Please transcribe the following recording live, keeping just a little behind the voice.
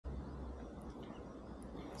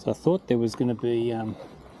So I thought there was going to be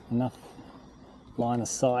enough line of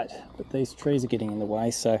sight, but these trees are getting in the way,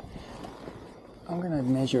 so I'm going to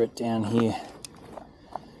measure it down here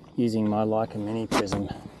using my Leica mini prism.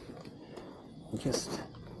 Let's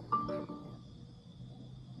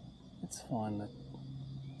find the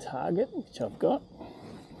target, which I've got.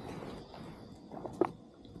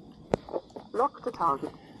 Lock the target.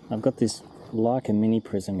 I've got this Leica mini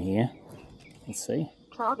prism here. Let's see.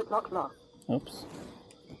 Target lock lost. Oops.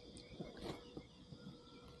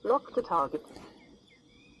 Lock the target.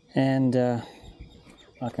 And I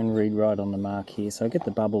can read right on the mark here. So I get the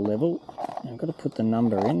bubble level. I've got to put the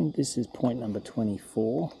number in. This is point number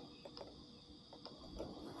 24.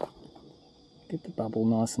 Get the bubble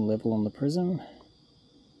nice and level on the prism,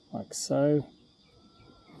 like so.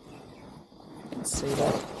 You can see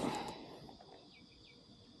that.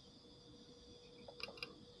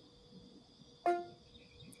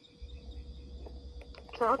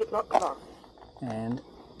 Target lock lost. And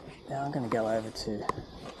now I'm going to go over to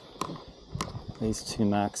these two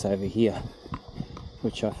marks over here,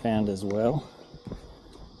 which I found as well.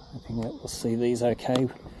 Hoping that we'll see these okay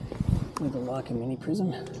with the Leica mini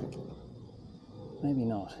prism. Maybe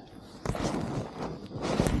not,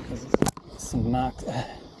 because there's some marked,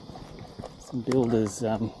 some builders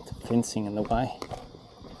fencing in the way.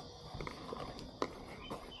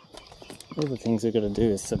 All the things we've got to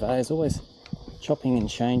do as surveyors, always chopping and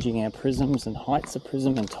changing our prisms and heights of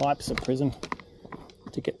prism and types of prism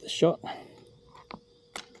to get the shot.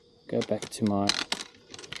 Go back to my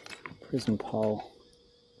prism pole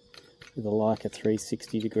with a Leica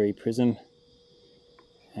 360-degree prism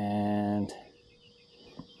and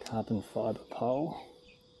carbon fibre pole.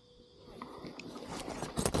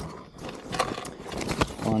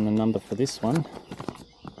 Find the number for this one.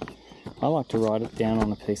 I like to write it down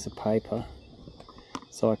on a piece of paper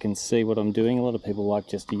so I can see what I'm doing. A lot of people like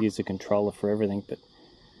just to use a controller for everything, but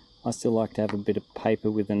I still like to have a bit of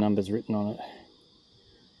paper with the numbers written on it.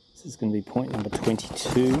 This is going to be point number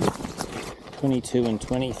 22, 22 and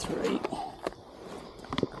 23.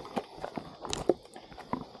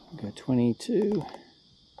 Go 22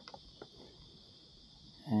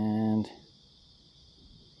 and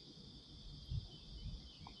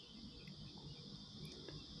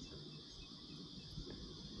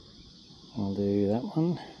I'll do that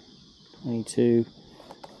one. 22,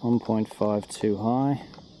 1.52 high.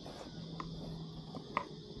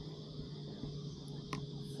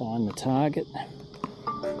 Find the target.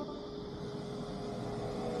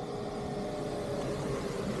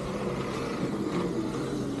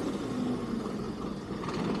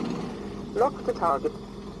 Lock the target.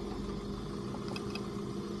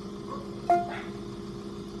 I'll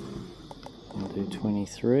do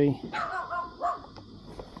 23.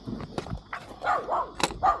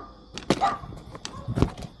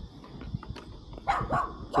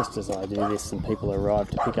 Just as I do this, some people arrive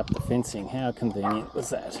to pick up the fencing. How convenient was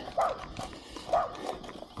that?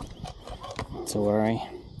 Not to worry.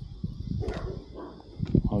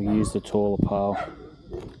 I'll use the taller pole.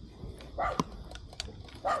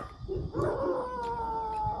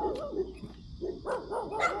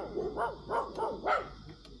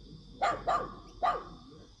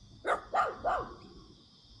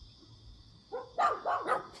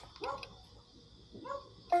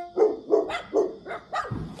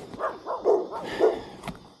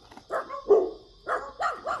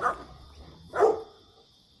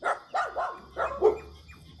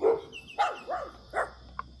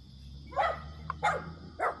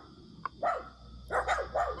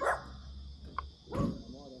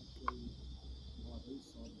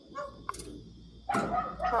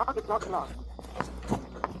 Target lock lost.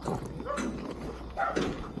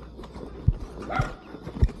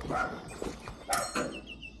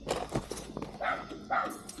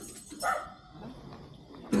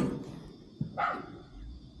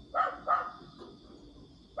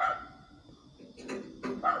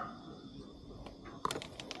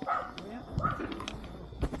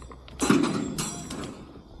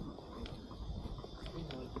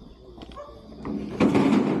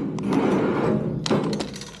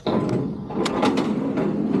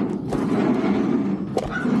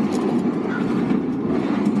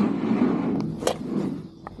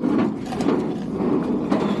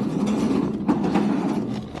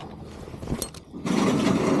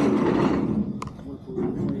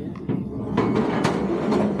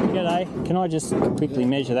 Can I just quickly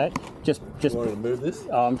measure that? Just You want to move this?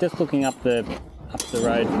 I'm just looking up the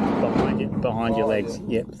road behind your legs.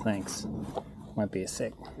 Yeah. Yep, thanks. Won't be a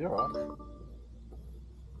sec. You're right.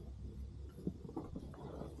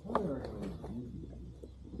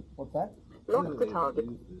 What's that? Lock the target.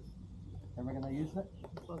 Ever gonna use it?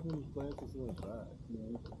 Fucking plants are so bad,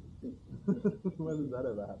 man. When does that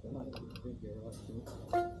ever happen? I don't think you're right.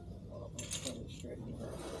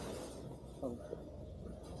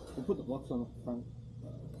 We'll put the blocks on the front.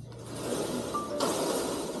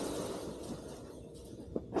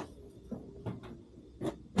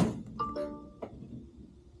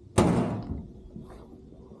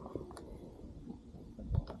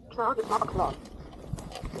 Target mark locked.